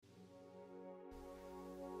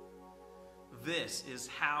this is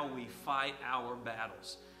how we fight our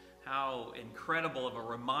battles. How incredible of a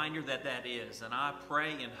reminder that is. And I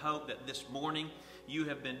pray and hope that this morning you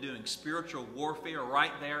have been doing spiritual warfare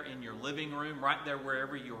right there in your living room, right there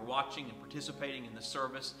wherever you're watching and participating in the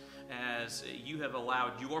service, as you have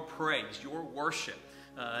allowed your praise, your worship,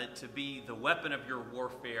 to be the weapon of your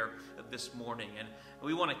warfare this morning. And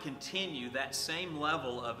we want to continue that same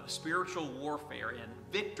level of spiritual warfare and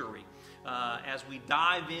victory as we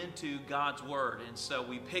dive into God's Word. And so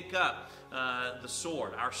we pick up the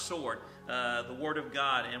sword, our sword, the Word of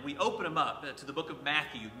God, and we open them up to the book of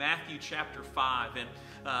Matthew, Matthew chapter 5.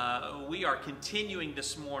 And we are continuing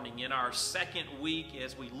this morning in our second week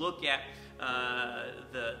as we look at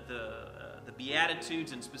the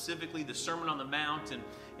Beatitudes, and specifically the Sermon on the Mount.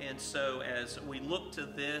 And so as we look to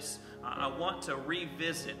this, I want to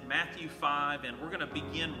revisit Matthew 5, and we're going to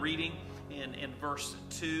begin reading in verse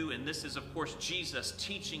 2. And this is, of course, Jesus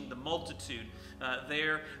teaching the multitude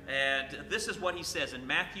there. And this is what he says in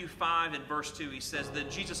Matthew 5 and verse 2. He says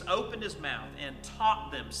that Jesus opened his mouth and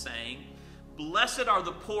taught them, saying, "Blessed are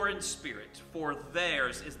the poor in spirit, for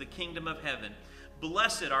theirs is the kingdom of heaven.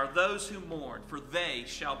 Blessed are those who mourn, for they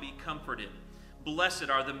shall be comforted. Blessed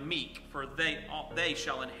are the meek, for they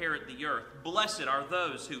shall inherit the earth. Blessed are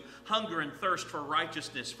those who hunger and thirst for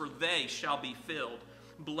righteousness, for they shall be filled.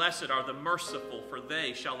 Blessed are the merciful, for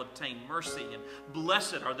they shall obtain mercy. And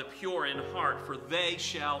blessed are the pure in heart, for they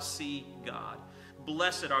shall see God.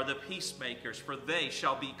 Blessed are the peacemakers, for they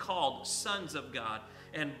shall be called sons of God.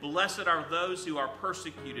 And blessed are those who are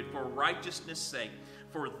persecuted for righteousness' sake,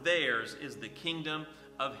 for theirs is the kingdom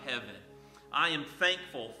of heaven." I am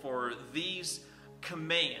thankful for these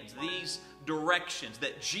commands, these directions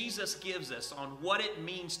that Jesus gives us on what it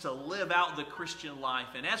means to live out the Christian life.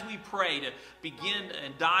 And as we pray to begin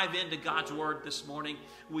and dive into God's Word this morning,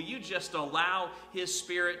 will you just allow His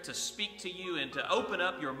Spirit to speak to you and to open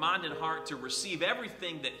up your mind and heart to receive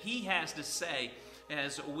everything that He has to say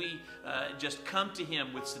as we just come to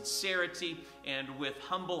Him with sincerity and with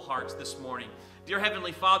humble hearts this morning. Dear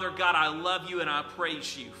Heavenly Father, God, I love you and I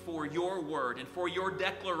praise you for your word and for your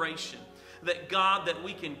declaration that, God, that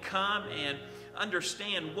we can come and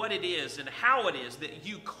understand what it is and how it is that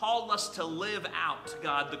you call us to live out,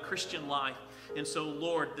 God, the Christian life. And so,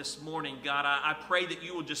 Lord, this morning, God, I pray that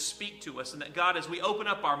you will just speak to us, and that, God, as we open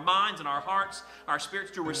up our minds and our hearts, our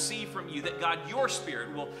spirits to receive from you, that, God, your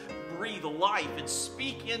Spirit will breathe life and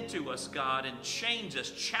speak into us, God, and change us,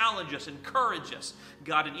 challenge us, encourage us,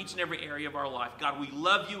 God, in each and every area of our life. God, we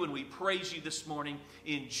love you and we praise you this morning.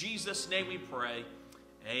 In Jesus' name we pray.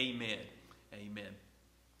 Amen. Amen.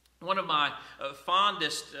 One of my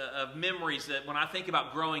fondest of memories that when I think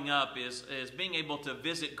about growing up is being able to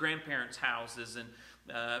visit grandparents' houses. And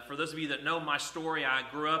for those of you that know my story, I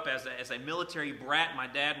grew up as a military brat. My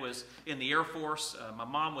dad was in the Air Force. My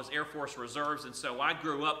mom was Air Force Reserves. And so I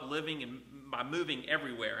grew up living by moving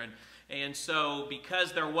everywhere. And so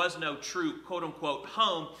because there was no true quote-unquote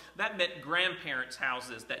home, that meant grandparents'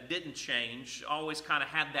 houses that didn't change, always kind of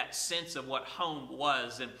had that sense of what home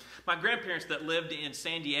was. And my grandparents that lived in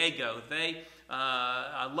San Diego,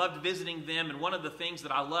 I loved visiting them, and one of the things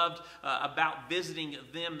that I loved about visiting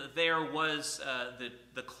them there was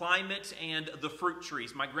the climate and the fruit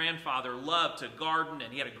trees. My grandfather loved to garden,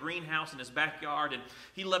 and he had a greenhouse in his backyard, and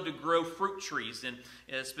he loved to grow fruit trees. And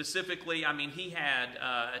specifically, I mean, he had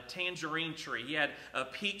a tangerine tree, he had a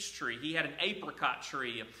peach tree, he had an apricot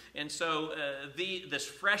tree. And so this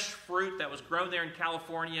fresh fruit that was grown there in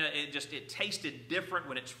California, it tasted different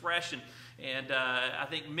when it's fresh. And I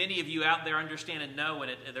think many of you out there understand and know,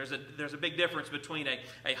 and there's a big difference between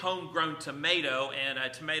a homegrown tomato and a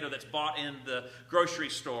tomato that's bought in the grocery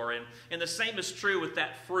store. And the same is true with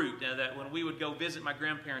that fruit. That when we would go visit my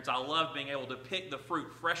grandparents, I loved being able to pick the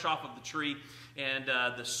fruit fresh off of the tree, and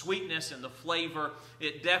the sweetness and the flavor.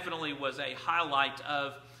 It definitely was a highlight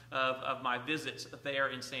of my visits there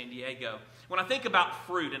in San Diego. When I think about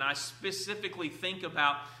fruit, and I specifically think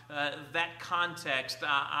about that context,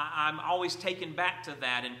 I'm always taken back to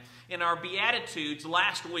that. And in our Beatitudes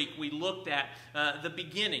last week, we looked at the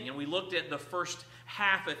beginning, and we looked at the first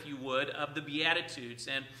half, if you would, of the Beatitudes.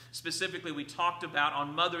 And specifically, we talked about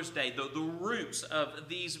on Mother's Day the roots of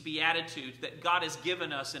these Beatitudes that God has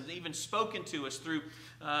given us and even spoken to us through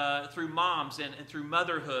moms and through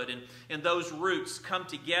motherhood. And those roots come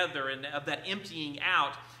together, and of that emptying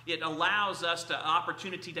out, it allows us the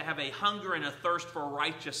opportunity to have a hunger and a thirst for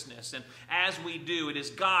righteousness. And as we do, it is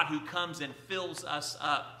God who comes and fills us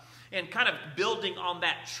up. And kind of building on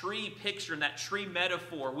that tree picture and that tree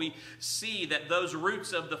metaphor, we see that those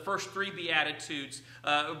roots of the first three Beatitudes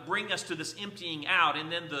bring us to this emptying out. And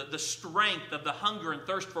then the strength of the hunger and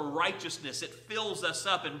thirst for righteousness, it fills us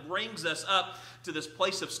up and brings us up to this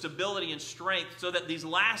place of stability and strength, so that these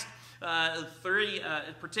last three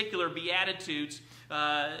particular Beatitudes,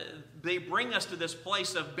 they bring us to this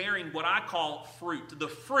place of bearing what I call fruit, the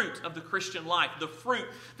fruit of the Christian life, the fruit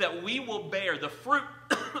that we will bear, the fruit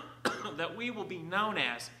that we will be known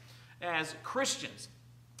as Christians,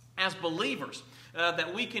 as believers,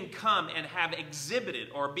 that we can come and have exhibited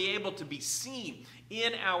or be able to be seen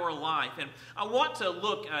in our life. And I want to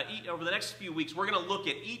look, over the next few weeks, we're going to look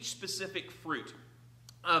at each specific fruit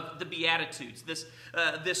of the Beatitudes,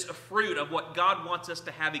 this fruit of what God wants us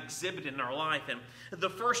to have exhibited in our life. And the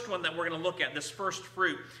first one that we're going to look at, this first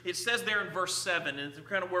fruit, it says there in verse 7, and it's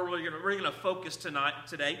kind of where we're going to focus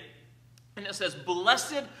today. And it says,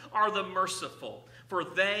 "Blessed are the merciful, for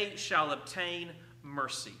they shall obtain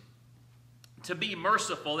mercy." To be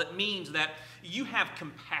merciful, it means that you have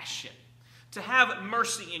compassion. To have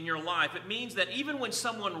mercy in your life, it means that even when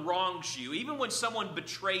someone wrongs you, even when someone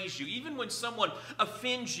betrays you, even when someone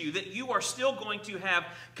offends you, that you are still going to have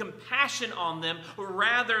compassion on them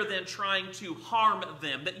rather than trying to harm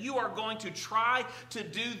them, that you are going to try to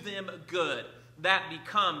do them good. That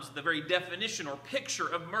becomes the very definition or picture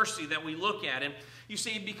of mercy that we look at. And you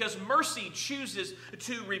see, because mercy chooses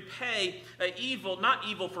to repay evil, not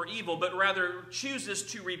evil for evil, but rather chooses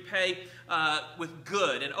to repay with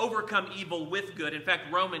good and overcome evil with good. In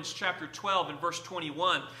fact, Romans chapter 12 and verse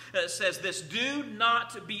 21 says this, "Do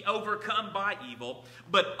not be overcome by evil,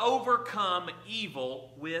 but overcome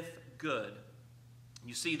evil with good."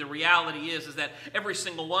 You see, the reality is that every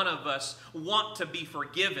single one of us want to be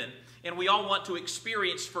forgiven. And we all want to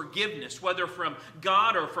experience forgiveness, whether from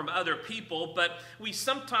God or from other people. But we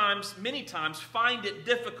sometimes, many times, find it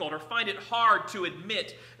difficult or find it hard to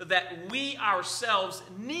admit that we ourselves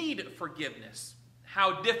need forgiveness.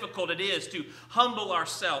 How difficult it is to humble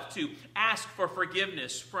ourselves, to ask for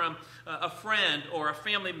forgiveness from a friend or a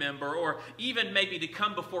family member, or even maybe to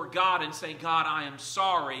come before God and say, "God, I am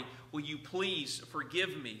sorry. Will you please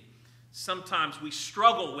forgive me?" Sometimes we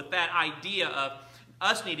struggle with that idea of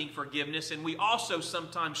us needing forgiveness, and we also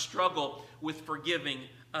sometimes struggle with forgiving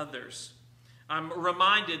others. I'm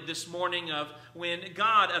reminded this morning of when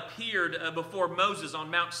God appeared before Moses on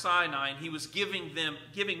Mount Sinai, and he was giving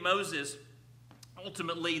Moses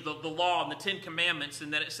ultimately the law and the Ten Commandments,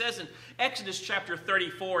 and that it says in Exodus chapter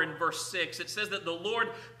 34 and verse 6, it says that the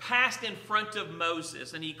Lord passed in front of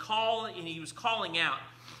Moses, and he was calling out.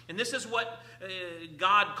 And this is what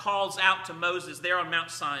God calls out to Moses there on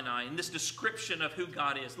Mount Sinai, in this description of who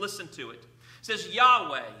God is. Listen to it. It says,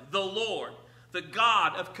 "Yahweh, the Lord, the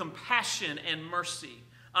God of compassion and mercy.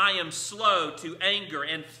 I am slow to anger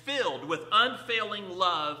and filled with unfailing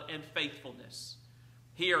love and faithfulness."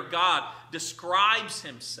 Here, God describes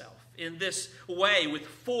himself in this way with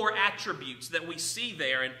four attributes that we see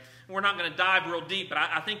there. And we're not going to dive real deep, but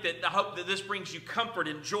I hope that this brings you comfort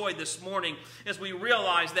and joy this morning as we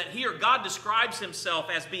realize that here God describes himself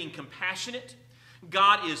as being compassionate,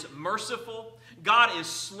 God is merciful, God is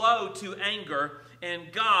slow to anger,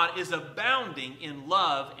 and God is abounding in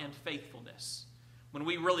love and faithfulness. When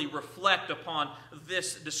we really reflect upon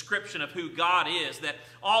this description of who God is, that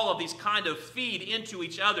all of these kind of feed into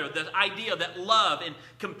each other, the idea that love and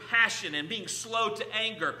compassion and being slow to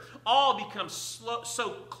anger all become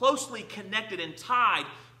so closely connected and tied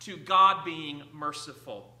to God being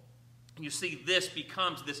merciful. You see, this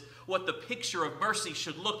becomes what the picture of mercy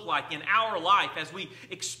should look like in our life as we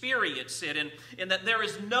experience it. And that there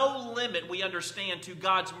is no limit, we understand, to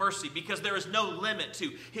God's mercy, because there is no limit to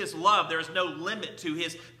his love. There is no limit to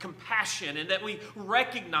his compassion. And that we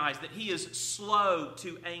recognize that he is slow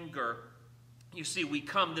to anger. You see, we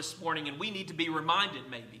come this morning and we need to be reminded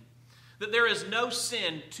maybe that there is no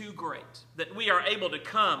sin too great, that we are able to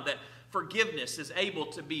come, that forgiveness is able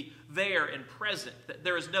to be there and present, that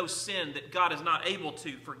there is no sin that God is not able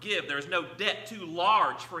to forgive. There is no debt too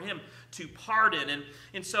large for him to pardon.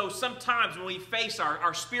 And so sometimes when we face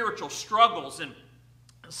our spiritual struggles, and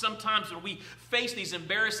sometimes when we face these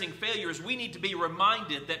embarrassing failures, we need to be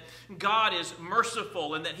reminded that God is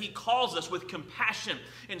merciful and that he calls us with compassion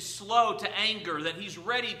and slow to anger, that he's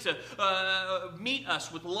ready to meet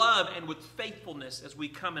us with love and with faithfulness as we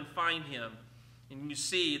come and find him. And you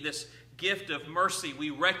see, this gift of mercy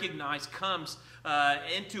we recognize comes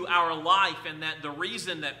into our life, and that the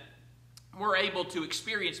reason that we're able to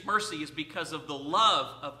experience mercy is because of the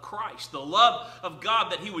love of Christ, the love of God,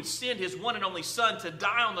 that He would send His one and only Son to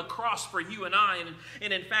die on the cross for you and I.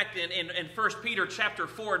 And in fact, in 1 Peter chapter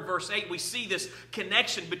 4 and verse 8, we see this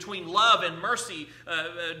connection between love and mercy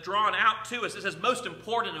drawn out to us. It says, most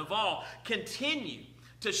important of all, continue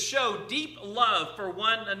to show deep love for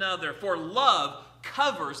one another, for love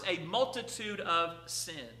covers a multitude of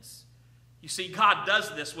sins. You see, God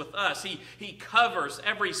does this with us. He covers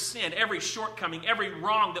every sin, every shortcoming, every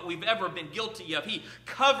wrong that we've ever been guilty of. He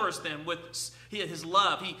covers them with His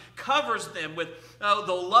love. He covers them with the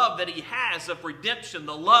love that He has of redemption,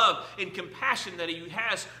 the love and compassion that He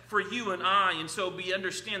has for you and I. And so we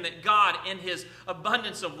understand that God, in His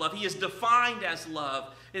abundance of love, He is defined as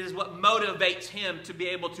love. It is what motivates Him to be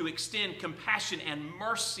able to extend compassion and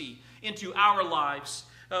mercy into our lives.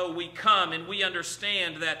 We come and we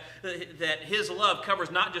understand that His love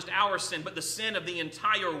covers not just our sin, but the sin of the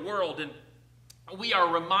entire world. And we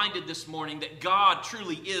are reminded this morning that God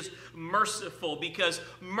truly is merciful, because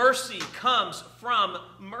mercy comes from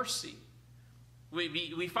mercy.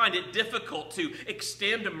 We find it difficult to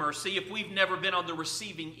extend mercy if we've never been on the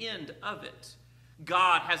receiving end of it.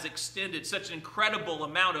 God has extended such an incredible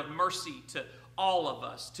amount of mercy to all of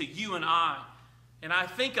us, to you and I. And I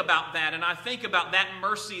think about that, and I think about that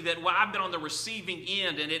mercy that I've been on the receiving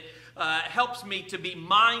end, and it helps me to be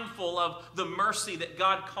mindful of the mercy that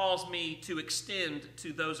God calls me to extend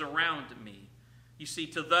to those around me. You see,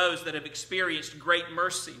 to those that have experienced great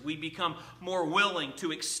mercy, we become more willing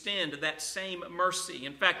to extend that same mercy.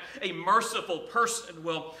 In fact, a merciful person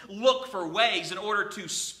will look for ways in order to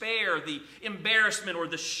spare the embarrassment or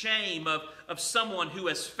the shame of someone who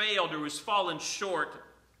has failed or who has fallen short.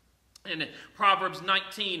 In Proverbs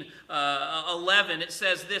 19:11, it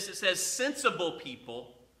says this. It says, sensible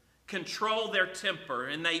people control their temper,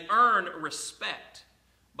 and they earn respect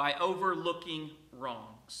by overlooking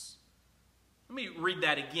wrongs. Let me read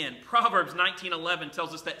that again. Proverbs 19:11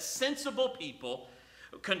 tells us that sensible people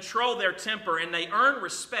control their temper, and they earn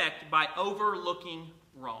respect by overlooking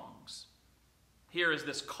wrongs. Here is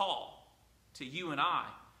this call to you and I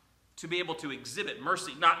to be able to exhibit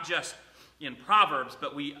mercy, not just in Proverbs,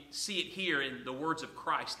 but we see it here in the words of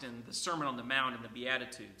Christ in the Sermon on the Mount and the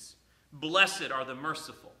Beatitudes. Blessed are the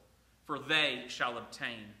merciful, for they shall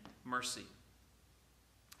obtain mercy.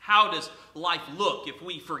 How does life look if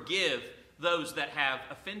we forgive those that have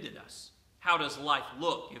offended us? How does life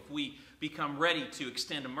look if we become ready to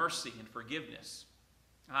extend mercy and forgiveness?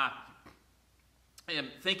 I am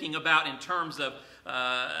thinking about in terms of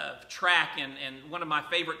track, and one of my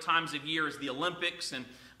favorite times of year is the Olympics, and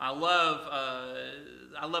I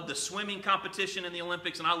love the swimming competition in the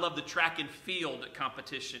Olympics, and I love the track and field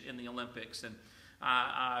competition in the Olympics. And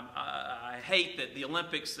I hate that the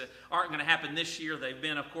Olympics aren't going to happen this year. They've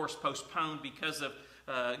been, of course, postponed because of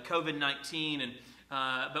COVID-19.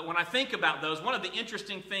 But when I think about those, one of the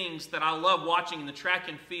interesting things that I love watching in the track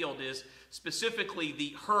and field is specifically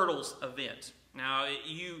the hurdles event. Now,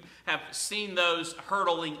 you have seen those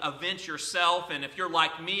hurdling events yourself, and if you're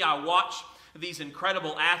like me, I watch these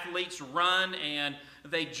incredible athletes run, and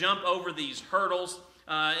they jump over these hurdles,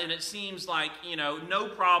 and it seems like, no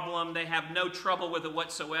problem. They have no trouble with it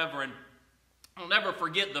whatsoever. And I'll never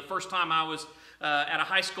forget the first time I was at a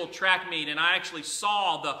high school track meet, and I actually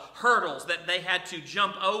saw the hurdles that they had to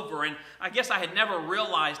jump over, and I guess I had never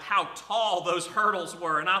realized how tall those hurdles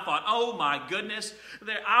were, and I thought, oh my goodness,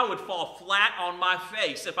 I would fall flat on my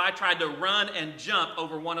face if I tried to run and jump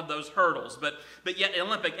over one of those hurdles, but yet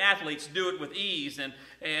Olympic athletes do it with ease, and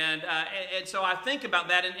so I think about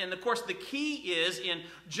that, and of course the key is in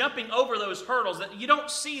jumping over those hurdles that you don't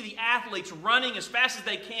see the athletes running as fast as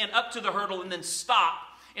they can up to the hurdle and then stop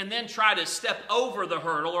and then try to step over the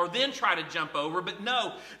hurdle or then try to jump over. But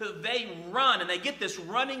no, they run and they get this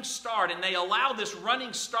running start, and they allow this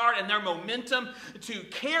running start and their momentum to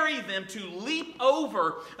carry them to leap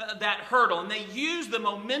over that hurdle. And they use the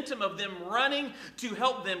momentum of them running to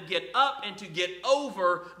help them get up and to get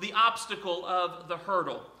over the obstacle of the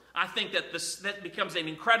hurdle. I think that that becomes an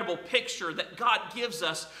incredible picture that God gives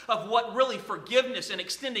us of what really forgiveness and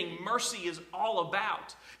extending mercy is all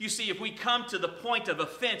about. You see, if we come to the point of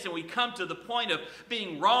offense and we come to the point of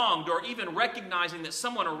being wronged, or even recognizing that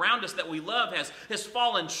someone around us that we love has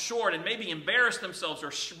fallen short and maybe embarrassed themselves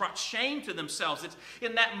or brought shame to themselves, it's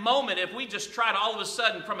in that moment, if we just try to all of a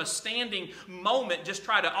sudden, from a standing moment, just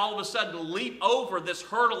try to all of a sudden leap over this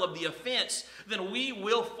hurdle of the offense, then we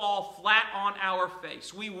will fall flat on our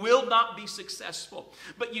face. We will not be successful.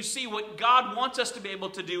 But you see, what God wants us to be able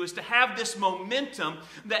to do is to have this momentum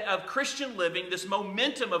of Christian living, this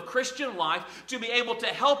momentum of Christian life, to be able to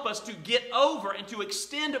help us to get over and to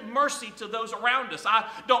extend mercy to those around us. I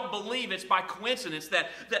don't believe it's by coincidence that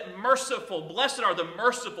merciful, blessed are the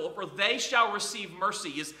merciful, for they shall receive mercy,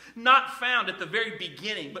 is not found at the very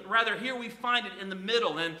beginning, but rather here we find it in the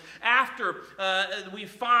middle. And after we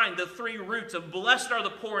find the three roots of blessed are the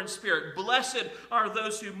poor in spirit, blessed are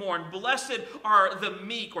those who mourn, blessed are the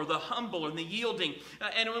meek or the humble and the yielding.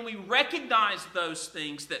 And when we recognize those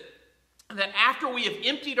things, that after we have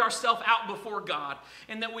emptied ourselves out before God,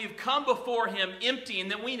 and that we've come before Him empty, and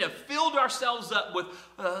that we have filled ourselves up with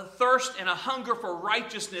thirst and a hunger for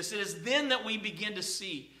righteousness, it is then that we begin to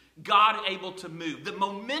see God able to move. The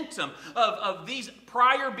momentum of these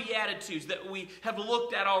prior Beatitudes that we have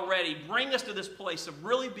looked at already bring us to this place of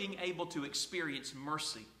really being able to experience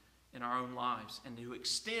mercy in our own lives and to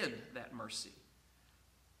extend that mercy.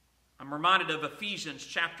 I'm reminded of Ephesians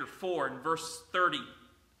chapter 4 and verse 30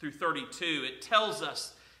 through 32. It tells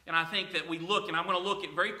us, and I think that we look, and I'm going to look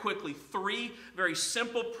at very quickly, three very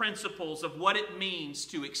simple principles of what it means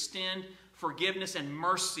to extend forgiveness and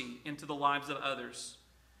mercy into the lives of others.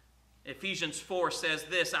 Ephesians 4 says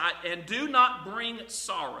this, and do not bring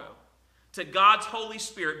sorrow to God's Holy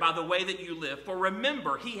Spirit by the way that you live. For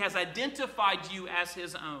remember, He has identified you as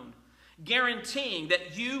His own, guaranteeing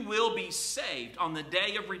that you will be saved on the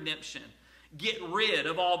day of redemption. Get rid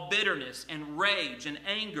of all bitterness and rage and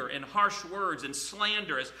anger and harsh words and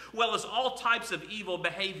slander, as well as all types of evil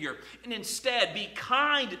behavior. And instead, be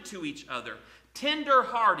kind to each other,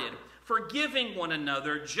 tender-hearted, forgiving one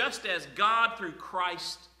another, just as God through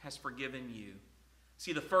Christ has forgiven you.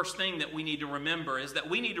 See, the first thing that we need to remember is that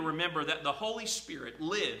we need to remember that the Holy Spirit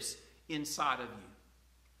lives inside of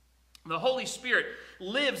you. The Holy Spirit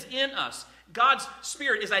lives in us. God's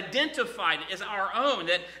Spirit is identified as our own,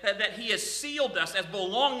 that He has sealed us as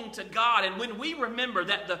belonging to God. And when we remember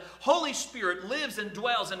that the Holy Spirit lives and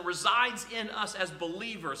dwells and resides in us as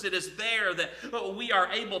believers, it is there that we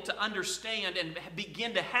are able to understand and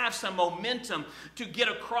begin to have some momentum to get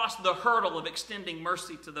across the hurdle of extending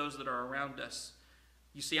mercy to those that are around us.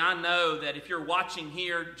 You see, I know that if you're watching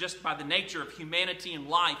here, just by the nature of humanity and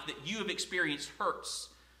life, that you have experienced hurts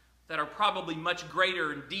that are probably much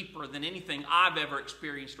greater and deeper than anything I've ever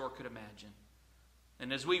experienced or could imagine.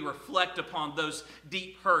 And as we reflect upon those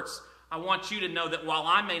deep hurts, I want you to know that while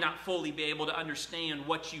I may not fully be able to understand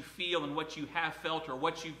what you feel and what you have felt or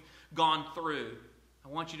what you've gone through, I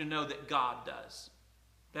want you to know that God does.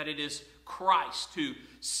 That it is Christ who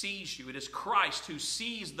sees you. It is Christ who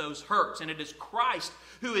sees those hurts. And it is Christ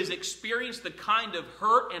who has experienced the kind of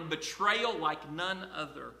hurt and betrayal like none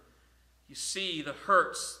other. You see, the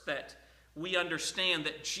hurts that we understand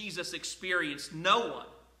that Jesus experienced, no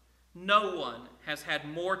one has had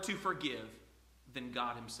more to forgive than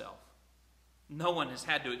God Himself. No one has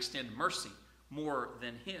had to extend mercy more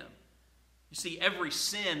than Him. You see, every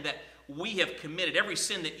sin that we have committed, every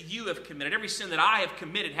sin that you have committed, every sin that I have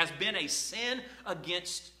committed has been a sin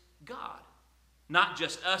against God. Not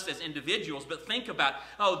just us as individuals, but think about,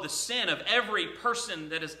 the sin of every person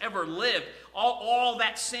that has ever lived. All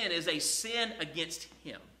that sin is a sin against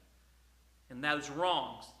Him. And those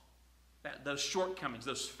wrongs, those shortcomings,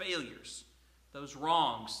 those failures, those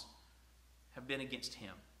wrongs have been against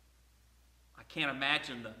Him. I can't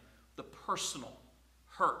imagine the personal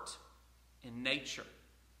hurt in nature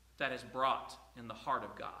that is brought in the heart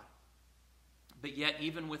of God. But yet,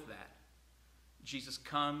 even with that, Jesus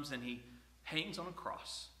comes and He hangs on a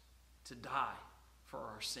cross to die for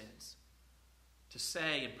our sins, to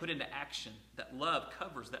say and put into action that love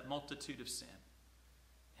covers that multitude of sin.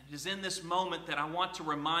 And it is in this moment that I want to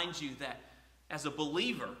remind you that as a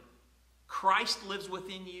believer, Christ lives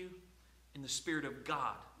within you and the Spirit of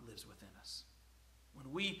God lives within us.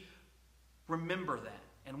 When we remember that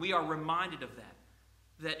and we are reminded of that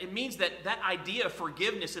it means that idea of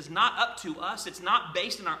forgiveness is not up to us. It's not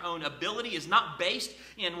based in our own ability. It's not based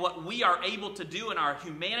in what we are able to do in our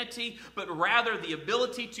humanity, but rather the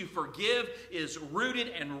ability to forgive is rooted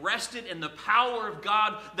and rested in the power of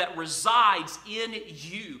God that resides in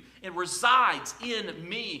you and resides in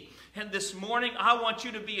me. And this morning, I want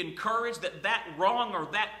you to be encouraged that wrong or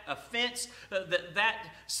that offense, that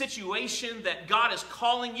situation that God is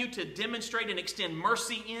calling you to demonstrate and extend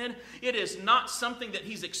mercy in, it is not something that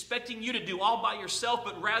He's expecting you to do all by yourself,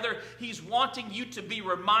 but rather He's wanting you to be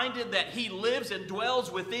reminded that He lives and dwells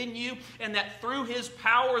within you, and that through His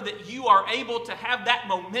power that you are able to have that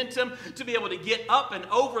momentum to be able to get up and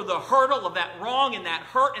over the hurdle of that wrong and that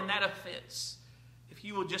hurt and that offense. If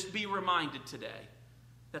you will just be reminded today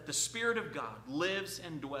that the Spirit of God lives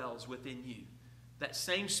and dwells within you. That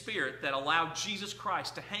same Spirit that allowed Jesus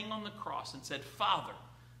Christ to hang on the cross and said, Father,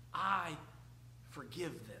 I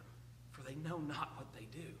forgive them, for they know not what they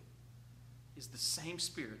do, is the same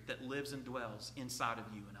Spirit that lives and dwells inside of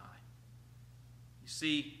you and I. You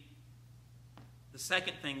see, the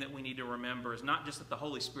second thing that we need to remember is not just that the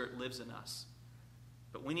Holy Spirit lives in us,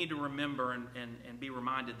 but we need to remember and be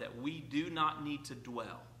reminded that we do not need to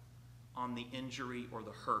dwell on the injury or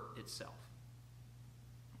the hurt itself.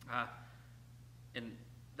 In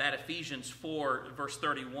that Ephesians 4, verse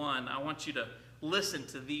 31, I want you to listen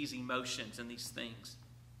to these emotions and these things.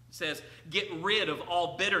 It says, get rid of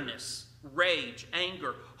all bitterness, rage,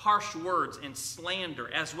 anger, harsh words, and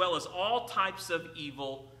slander, as well as all types of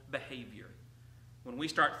evil behavior. When we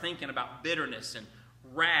start thinking about bitterness and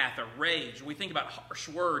wrath or rage, we think about harsh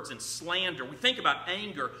words and slander, we think about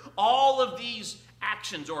anger, all of these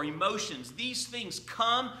actions or emotions, these things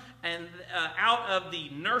come and out of the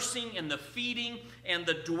nursing and the feeding and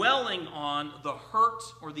the dwelling on the hurt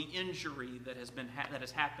or the injury that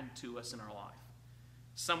has happened to us in our life.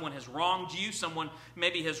 Someone has wronged you, someone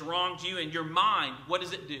maybe has wronged you, and your mind, what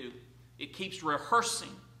does it do? It keeps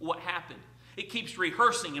rehearsing what happened. It keeps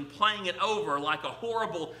rehearsing and playing it over like a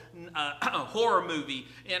horrible horror movie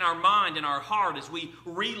in our mind and our heart as we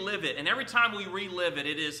relive it. And every time we relive it,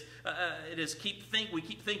 we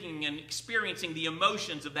keep thinking and experiencing the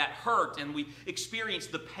emotions of that hurt, and we experience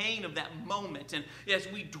the pain of that moment. And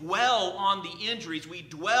as we dwell on the injuries, we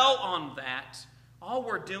dwell on that, all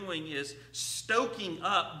we're doing is stoking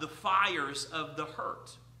up the fires of the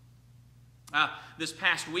hurt. This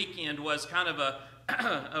past weekend was kind of a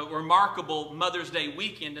remarkable Mother's Day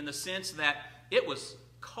weekend in the sense that it was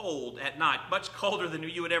cold at night, much colder than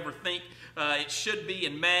you would ever think it should be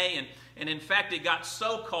in May, and in fact it got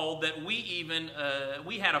so cold that we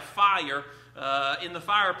had a fire in the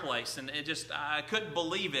fireplace, and I couldn't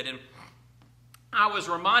believe it. And I was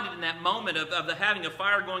reminded in that moment of having a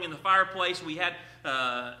fire going in the fireplace. We had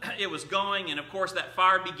it was going, and of course that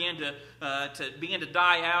fire began to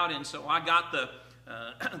die out, and so I got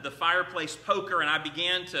the fireplace poker, and I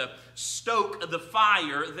began to stoke the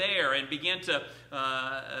fire there and began to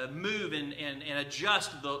move and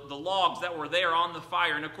adjust the logs that were there on the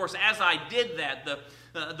fire. And of course, as I did that,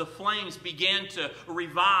 the flames began to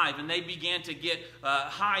revive, and they began to get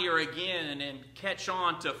higher again and catch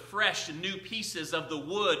on to fresh new pieces of the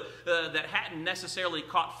wood that hadn't necessarily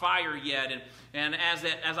caught fire yet. And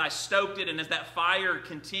as I stoked it and as that fire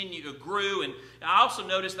grew, and I also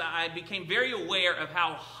noticed that I became very aware of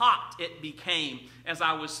how hot it became as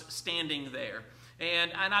I was standing there.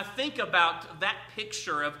 And I think about that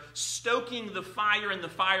picture of stoking the fire in the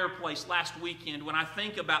fireplace last weekend when I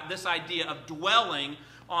think about this idea of dwelling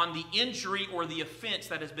on the injury or the offense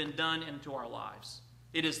that has been done into our lives.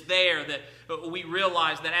 It is there that we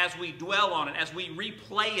realize that as we dwell on it, as we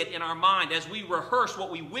replay it in our mind, as we rehearse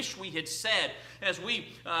what we wish we had said, as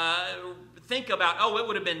we think about, it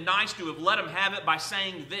would have been nice to have let them have it by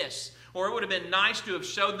saying this, or it would have been nice to have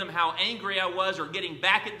showed them how angry I was or getting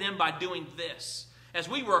back at them by doing this. As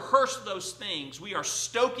we rehearse those things, we are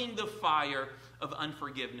stoking the fire of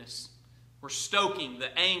unforgiveness. We're stoking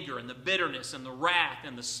the anger and the bitterness and the wrath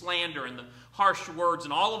and the slander and the harsh words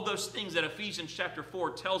and all of those things that Ephesians chapter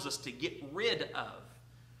 4 tells us to get rid of.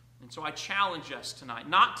 And so I challenge us tonight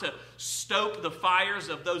not to stoke the fires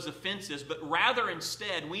of those offenses, but rather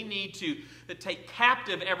instead we need to take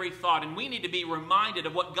captive every thought, and we need to be reminded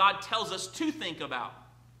of what God tells us to think about.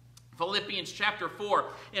 Philippians chapter 4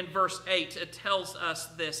 in verse 8, it tells us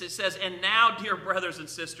this. It says, "And now, dear brothers and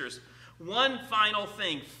sisters, one final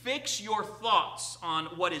thing, fix your thoughts on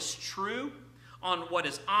what is true, on what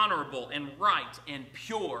is honorable and right and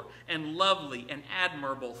pure and lovely and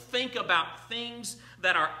admirable. Think about things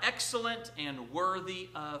that are excellent and worthy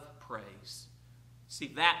of praise." See,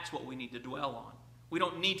 that's what we need to dwell on. We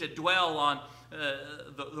don't need to dwell on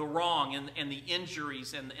the wrong and the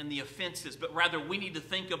injuries and the offenses, but rather we need to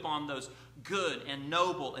think upon those good and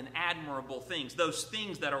noble and admirable things, those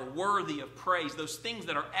things that are worthy of praise, those things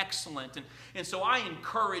that are excellent. And so I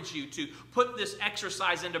encourage you to put this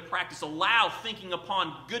exercise into practice. Allow thinking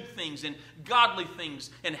upon good things and godly things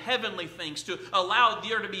and heavenly things to allow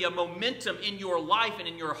there to be a momentum in your life and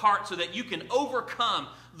in your heart so that you can overcome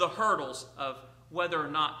the hurdles of whether or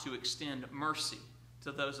not to extend mercy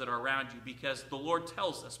to those that are around you, because the Lord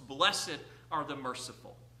tells us, "Blessed are the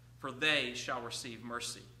merciful, for they shall receive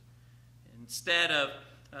mercy." Instead of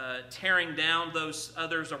tearing down those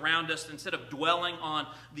others around us, instead of dwelling on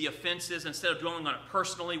the offenses, instead of dwelling on it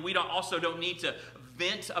personally, we also don't need to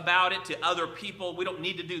vent about it to other people. We don't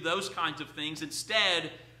need to do those kinds of things.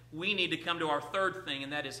 Instead, we need to come to our third thing,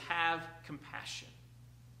 and that is have compassion.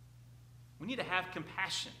 We need to have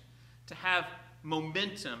compassion, to have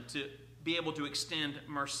momentum, to be able to extend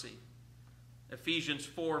mercy. Ephesians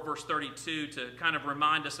 4, verse 32, to kind of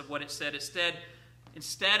remind us of what it said.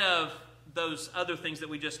 Instead of those other things that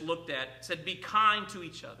we just looked at, it said, be kind to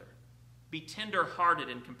each other. Be tender-hearted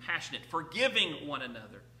and compassionate, forgiving one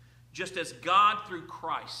another, just as God through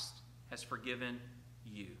Christ has forgiven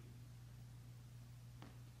you.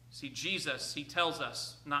 See, Jesus, he tells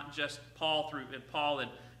us, not just Paul in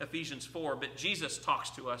Ephesians 4, but Jesus talks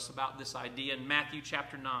to us about this idea in Matthew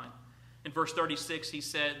chapter 9. In verse 36, he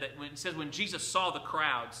said that when Jesus saw the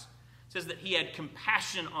crowds, it says that he had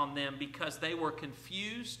compassion on them because they were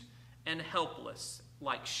confused and helpless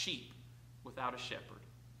like sheep without a shepherd.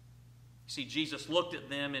 See, Jesus looked at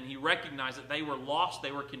them and he recognized that they were lost,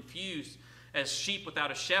 they were confused as sheep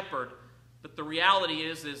without a shepherd. But the reality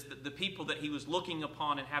is that the people that he was looking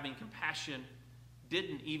upon and having compassion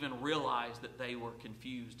didn't even realize that they were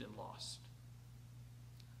confused and lost.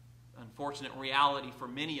 Unfortunate reality for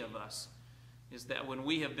many of us is that when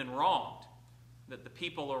we have been wronged, that the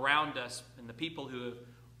people around us and the people who have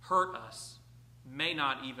hurt us may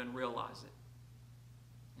not even realize it.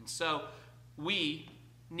 And so we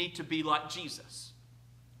need to be like Jesus.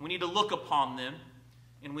 We need to look upon them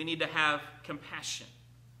and we need to have compassion.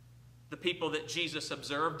 The people that Jesus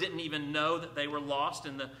observed didn't even know that they were lost,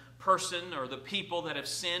 and the person or the people that have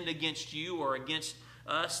sinned against you or against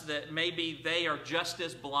us, that maybe they are just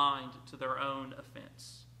as blind to their own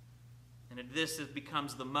offense. And this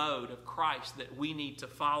becomes the mode of Christ that we need to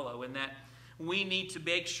follow, and that we need to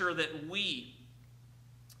make sure that we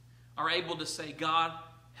are able to say, God,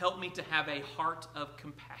 help me to have a heart of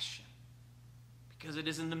compassion. Because it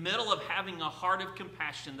is in the middle of having a heart of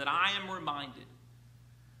compassion that I am reminded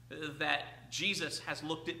that Jesus has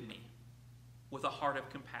looked at me with a heart of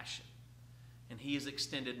compassion. And he has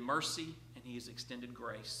extended mercy, and he has extended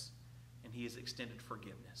grace, and he has extended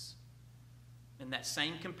forgiveness. And that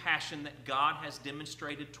same compassion that God has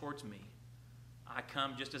demonstrated towards me, I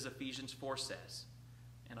come just as Ephesians 4 says,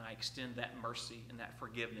 and I extend that mercy and that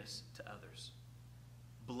forgiveness to others.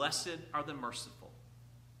 Blessed are the merciful,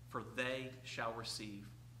 for they shall receive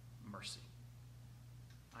mercy.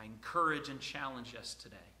 I encourage and challenge us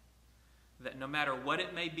today that no matter what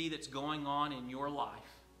it may be that's going on in your life,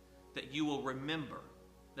 that you will remember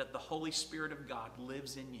that the Holy Spirit of God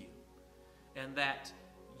lives in you, and that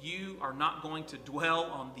you are not going to dwell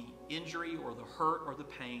on the injury or the hurt or the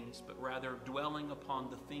pains, but rather dwelling upon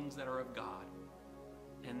the things that are of God.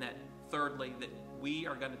 And that thirdly, that we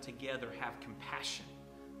are going to together have compassion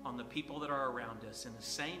on the people that are around us in the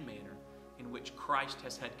same manner in which Christ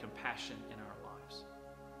has had compassion in our lives.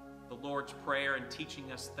 The Lord's Prayer, in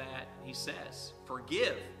teaching us that, he says,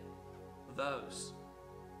 forgive those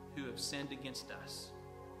who have sinned against us.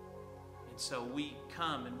 And so we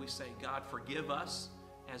come and we say, God, forgive us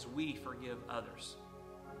as we forgive others.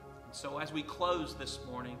 And so as we close this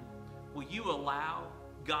morning, will you allow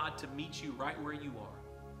God to meet you right where you are?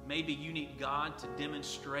 Maybe you need God to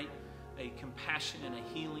demonstrate a compassion and a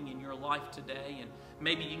healing in your life today. And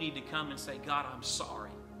maybe you need to come and say, God, I'm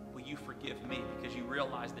sorry. Will you forgive me? Because you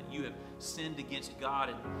realize that you have sinned against God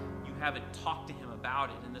and you haven't talked to him about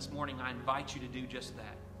it. And this morning I invite you to do just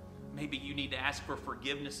that. Maybe you need to ask for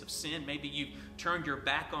forgiveness of sin. Maybe you've turned your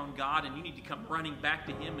back on God and you need to come running back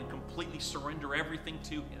to him and completely surrender everything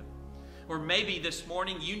to him. Or maybe this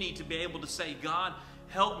morning you need to be able to say, God,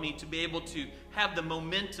 help me to be able to have the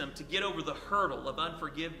momentum to get over the hurdle of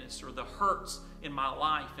unforgiveness or the hurts in my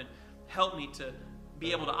life, and help me to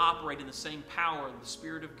be able to operate in the same power of the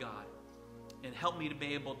Spirit of God, and help me to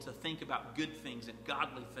be able to think about good things and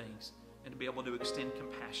godly things, and to be able to extend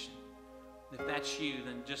compassion. If that's you,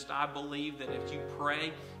 then I believe that if you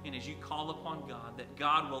pray and as you call upon God, that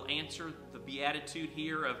God will answer the beatitude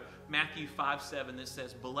here of Matthew 5:7 that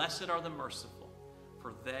says, blessed are the merciful,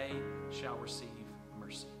 for they shall receive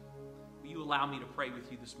mercy. Will you allow me to pray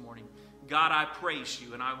with you this morning? God, I praise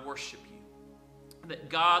you and I worship you. That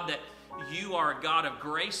God, that you are a God of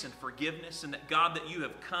grace and forgiveness, and that God, that you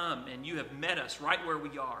have come and you have met us right where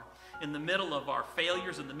we are, in the middle of our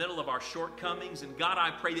failures, in the middle of our shortcomings. And God,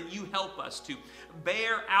 I pray that you help us to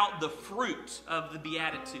bear out the fruit of the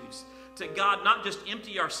Beatitudes. To God, not just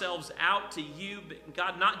empty ourselves out to you, but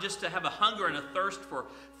God, not just to have a hunger and a thirst for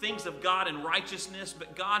things of God and righteousness,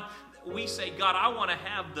 but God, we say, God, I want to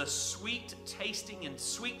have the sweet tasting and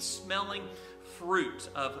sweet smelling fruit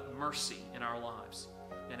of mercy in our lives.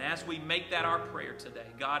 And as we make that our prayer today,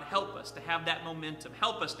 God, help us to have that momentum.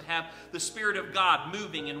 Help us to have the Spirit of God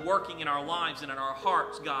moving and working in our lives and in our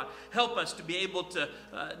hearts, God. Help us to be able to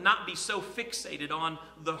not be so fixated on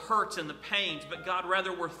the hurts and the pains, but God,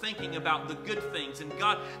 rather we're thinking about the good things. And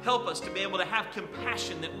God, help us to be able to have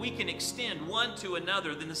compassion that we can extend one to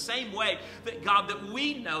another in the same way that, God, that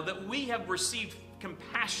we know that we have received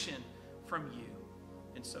compassion from you.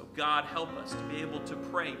 And so, God, help us to be able to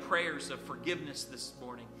pray prayers of forgiveness this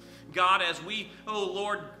morning. God, as we, oh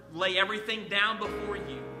Lord, lay everything down before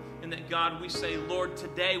you, and that, God, we say, Lord,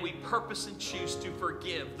 today we purpose and choose to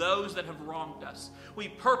forgive those that have wronged us. We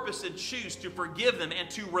purpose and choose to forgive them and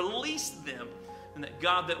to release them. And that,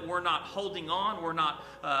 God, that we're not holding on, we're not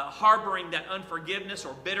harboring that unforgiveness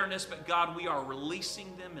or bitterness, but, God, we are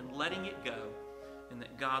releasing them and letting it go. And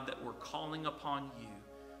that, God, that we're calling upon you.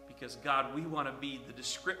 Because, God, we want to be the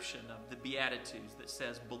description of the Beatitudes that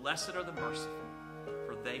says, blessed are the merciful,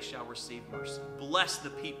 for they shall receive mercy. Bless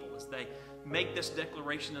the people as they make this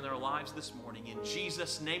declaration in their lives this morning. In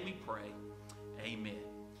Jesus' name we pray. Amen.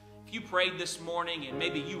 If you prayed this morning and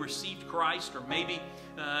maybe you received Christ, or maybe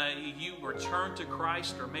you returned to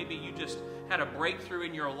Christ, or maybe you just had a breakthrough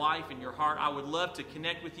in your life, in your heart, I would love to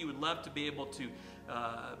connect with you. Would love to be able to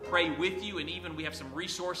pray with you, and even we have some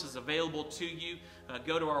resources available to you.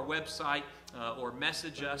 Go to our website or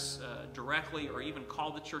message us directly, or even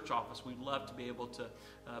call the church office. We'd love to be able to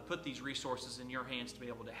put these resources in your hands to be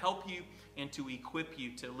able to help you and to equip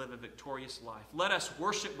you to live a victorious life. Let us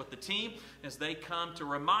worship with the team as they come to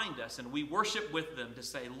remind us, and we worship with them to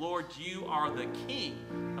say, Lord, you are the King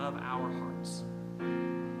of our hearts.